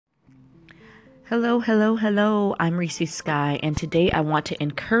Hello, hello, hello. I'm Reese Sky, and today I want to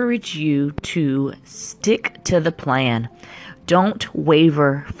encourage you to stick to the plan. Don't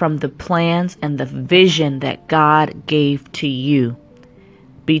waver from the plans and the vision that God gave to you.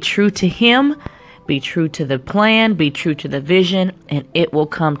 Be true to Him, be true to the plan, be true to the vision, and it will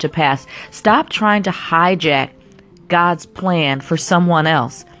come to pass. Stop trying to hijack God's plan for someone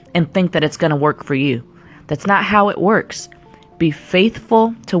else and think that it's going to work for you. That's not how it works. Be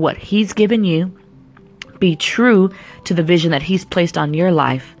faithful to what He's given you. Be true to the vision that He's placed on your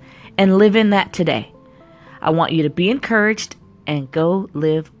life and live in that today. I want you to be encouraged and go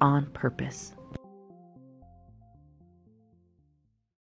live on purpose.